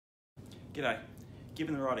G'day.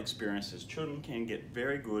 Given the right experiences, children can get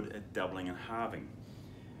very good at doubling and halving.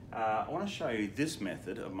 I want to show you this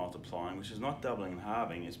method of multiplying, which is not doubling and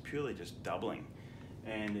halving, it's purely just doubling.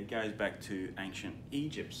 And it goes back to ancient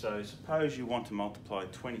Egypt. So suppose you want to multiply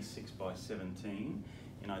 26 by 17,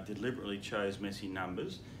 and I deliberately chose messy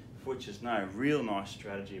numbers, for which is no real nice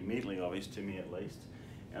strategy, immediately obvious to me at least.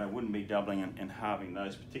 And I wouldn't be doubling and halving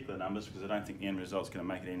those particular numbers because I don't think the end result is going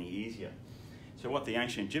to make it any easier. So what the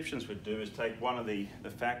ancient Egyptians would do is take one of the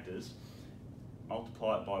factors,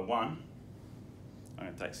 multiply it by 1, I'm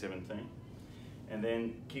going to take 17, and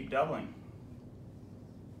then keep doubling.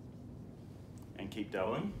 And keep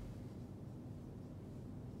doubling.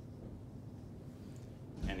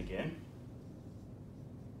 And again.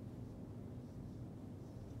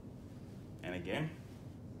 And again.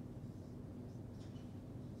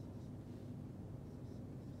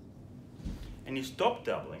 And you stop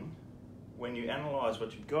doubling when you analyse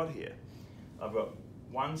what you've got here. I've got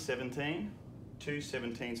 1 17, 2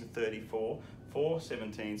 17s are 34, 4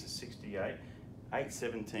 17s are 68, 8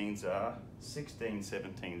 17s are, 16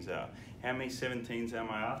 17s are. How many 17s am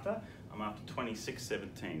I after? I'm after 26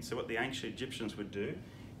 17s. So what the ancient Egyptians would do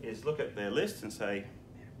is look at their list and say,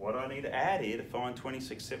 what do I need to add here to find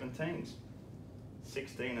 26 17s?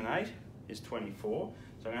 16 and 8 is 24,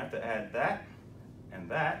 so I'm going to have to add that and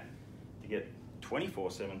that to get 24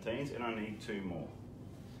 17s, and I need 2 more.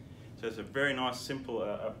 So it's a very nice simple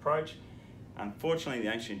approach. Unfortunately,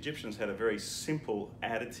 the ancient Egyptians had a very simple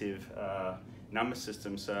additive number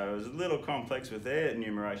system, so it was a little complex with their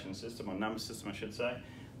numeration system, or number system I should say.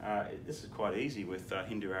 This is quite easy with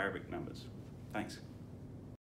Hindu-Arabic numbers. Thanks.